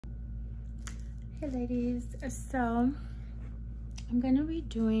Hey ladies, so I'm gonna be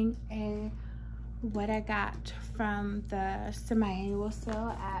doing what I got from the semi-annual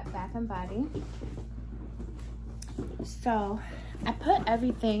sale at Bath and Body. So I put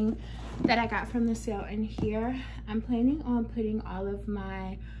everything that I got from the sale in here. I'm planning on putting all of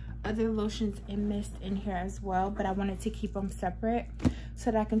my other lotions and mist in here as well, but I wanted to keep them separate so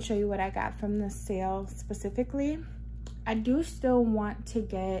that I can show you what I got from the sale specifically. I do still want to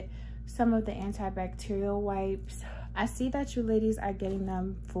get some of the antibacterial wipes. I see that you ladies are getting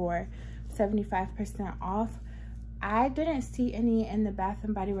them for 75% off. I didn't see any in the Bath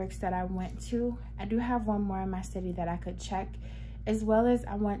and Body Works that I went to. I do have one more in my city that I could check, as well as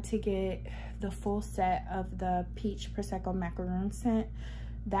I want to get the full set of the Peach Prosecco Macaroon scent.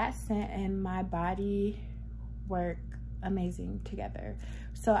 That scent and my body work amazing together.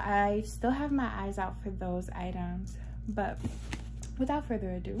 So I still have my eyes out for those items, but without further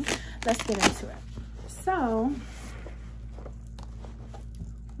ado, let's get into it. So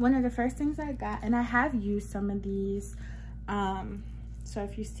one of the first things I got, and I have used some of these, so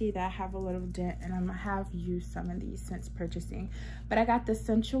if you see that I have a little dent, and I have used some of these since purchasing, but I got the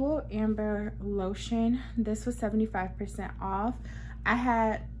Sensual Amber Lotion. This was 75% off. I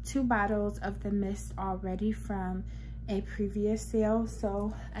had 2 bottles of the mist already from a previous sale,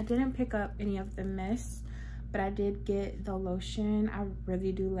 so I didn't pick up any of the mist, but I did get the lotion. I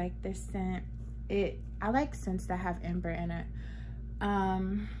really do like this scent. I like scents that have amber in it.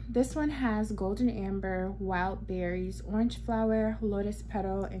 This one has golden amber, wild berries, orange flower, lotus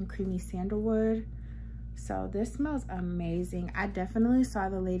petal, and creamy sandalwood. So this smells amazing. I definitely saw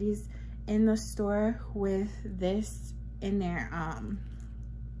the ladies in the store with this in their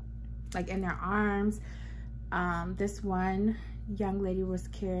like in their arms. This one young lady was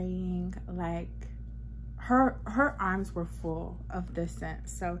carrying, like, her arms were full of this scent.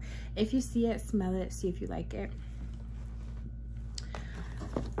 So if you see it, smell it, see if you like it.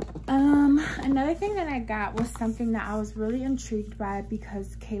 Another thing that I got was something that I was really intrigued by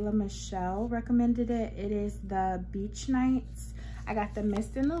because Kayla Michelle recommended it. It is the Beach Nights. I got the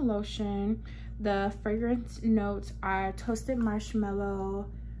mist and the lotion. The fragrance notes are toasted marshmallow,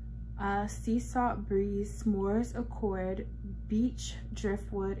 sea salt breeze, s'mores accord, beach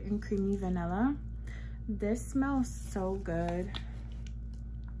driftwood, and creamy vanilla. This smells so good.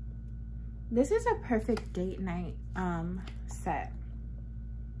 This is a perfect date night set.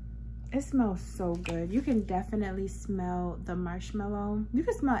 It smells so good. You can definitely smell the marshmallow. You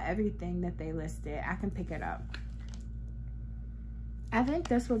can smell everything that they listed. I can pick it up. I think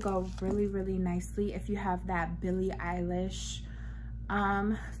this would go really, really nicely if you have that Billie Eilish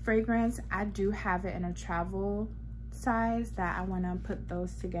fragrance. I do have it in a travel size that I want to put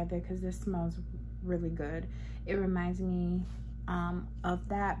those together because this smells really good. It reminds me of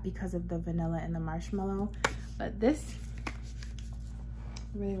that because of the vanilla and the marshmallow, but this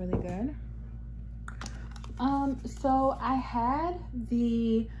really, really good. So I had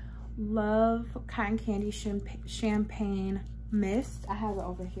the Love Cotton Candy Champagne Mist. I have it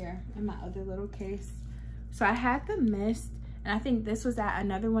over here in my other little case. So I had the mist, and I think this was at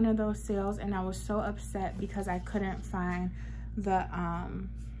another one of those sales, and I was so upset because I couldn't find the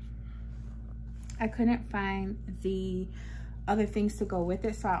other things to go with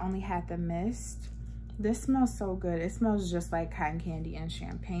it, so I only had the mist. This smells so good. It smells just like cotton candy and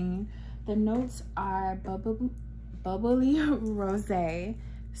champagne. The notes are bubbly rosé,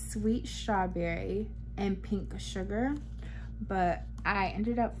 sweet strawberry, and pink sugar. But I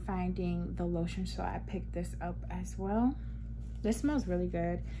ended up finding the lotion, so I picked this up as well. This smells really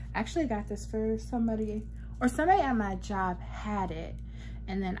good. I actually got this for somebody, or somebody at my job had it,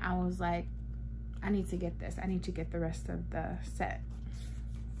 and then I was like, I need to get this. I need to get the rest of the set.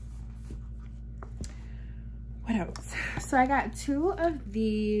 What else? So I got 2 of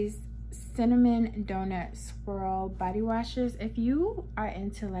these cinnamon donut swirl body washes. If you are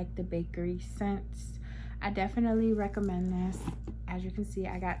into like the bakery scents, I definitely recommend this. As you can see,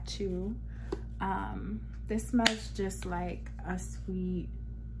 I got 2. This smells just like a sweet,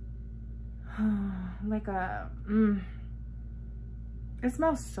 like a, it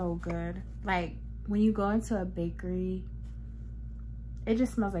smells so good. Like when you go into a bakery, it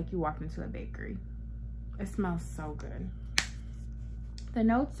just smells like you walked into a bakery. It smells so good. The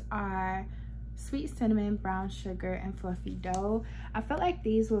notes are sweet cinnamon, brown sugar, and fluffy dough. I felt like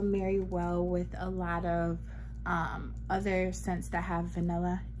these would marry well with a lot of other scents that have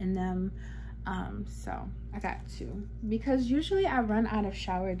vanilla in them. So I got 2 because usually I run out of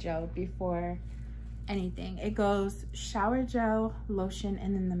shower gel before anything. It goes shower gel, lotion,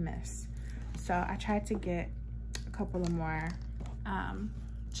 and then the mist. So I tried to get a couple of more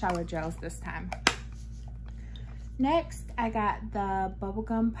shower gels this time. Next, I got the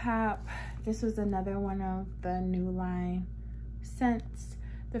bubblegum pop. This was another one of the new line scents.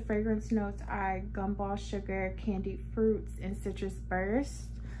 The fragrance notes are gumball sugar, candied fruits, and citrus burst.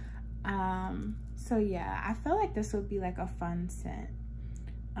 So yeah, I feel like this would be like a fun scent.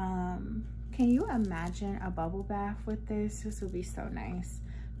 Can you imagine a bubble bath with this? This would be so nice.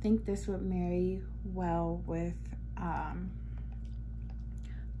 I think this would marry well with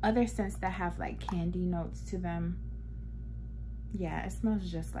other scents that have like candy notes to them. Yeah, it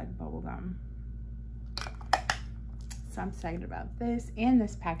smells just like bubblegum. So I'm excited about this and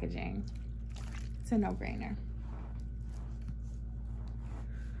this packaging. It's a no-brainer.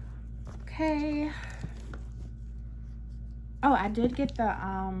 Okay. Oh, I did get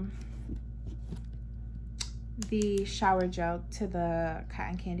the shower gel to the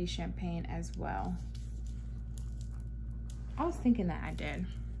cotton candy champagne as well. I was thinking that I did.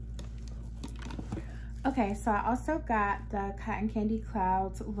 Okay, so I also got the Cotton Candy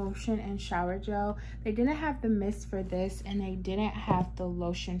Clouds lotion and shower gel. They didn't have the mist for this, and they didn't have the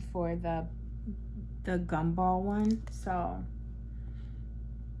lotion for the gumball one. So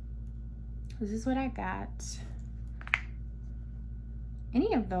this is what I got.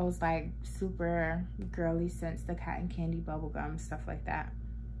 Any of those like super girly scents, the cotton candy, bubblegum, stuff like that,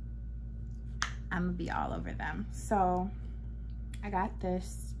 I'm gonna be all over them. So I got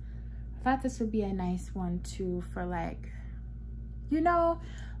this. I thought this would be a nice one too for like, you know,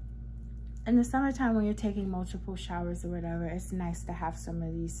 in the summertime when you're taking multiple showers or whatever, it's nice to have some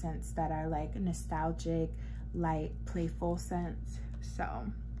of these scents that are like nostalgic, light, playful scents. So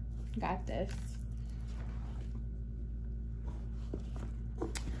got this.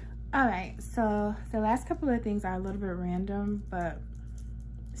 All right, so the last couple of things are a little bit random, but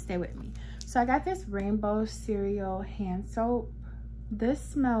stay with me. So I got this rainbow cereal hand soap. This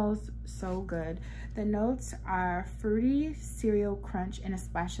smells so good. The notes are fruity cereal crunch and a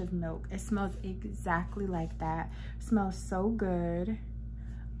splash of milk. It smells exactly like that. It smells so good.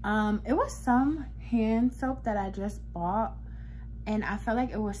 It was some hand soap that I just bought, and I felt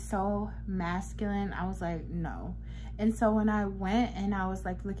like it was so masculine. I was like, no. And so when I went and I was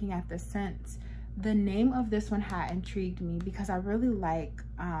like looking at the scents, the name of this one had intrigued me because I really like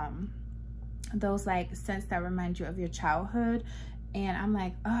those like scents that remind you of your childhood. And I'm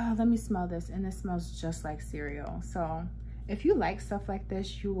like, oh, let me smell this, and it smells just like cereal. So if you like stuff like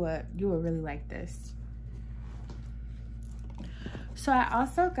this, you would really like this. So I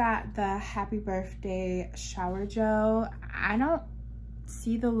also got the Happy Birthday shower gel. I don't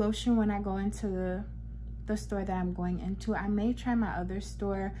see the lotion when I go into the store that I'm going into. I may try my other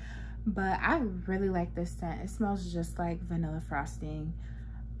store, but I really like this scent. It smells just like vanilla frosting.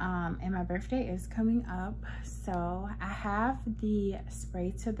 And my birthday is coming up, so I have the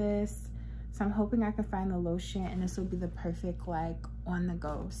spray to this, so I'm hoping I can find the lotion, and this will be the perfect like on the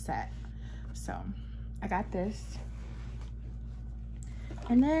go set. So I got this,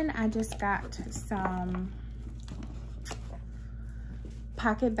 and then I just got some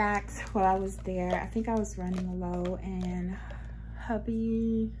pocket bags while I was there. I think I was running low, and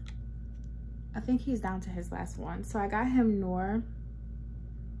hubby, I think he's down to his last one, so I got him Noor.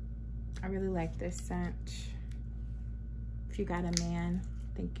 I really like this scent. If you got a man,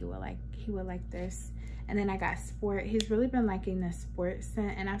 I think he would like this. And then I got Sport. He's really been liking this Sport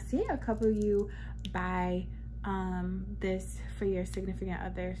scent, and I've seen a couple of you buy this for your significant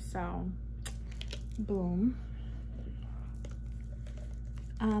other, so boom.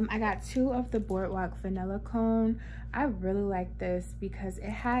 I got 2 of the Boardwalk Vanilla Cone. I really like this because it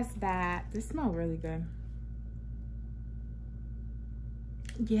has that, this smells really good.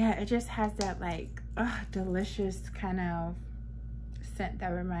 Yeah, it just has that like delicious kind of scent that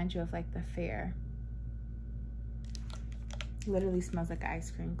reminds you of like the fair. Literally smells like an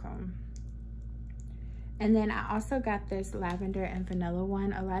ice cream cone. And then I also got this lavender and vanilla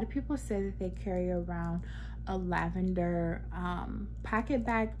one. A lot of people say that they carry around a lavender pocket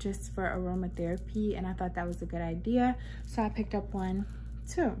bag just for aromatherapy, and I thought that was a good idea, so I picked up one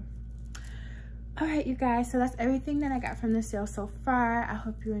too. All right, you guys, so that's everything that I got from the sale so far. I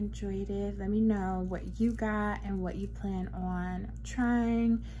hope you enjoyed it. Let me know what you got and what you plan on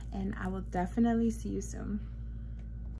trying, and I will definitely see you soon.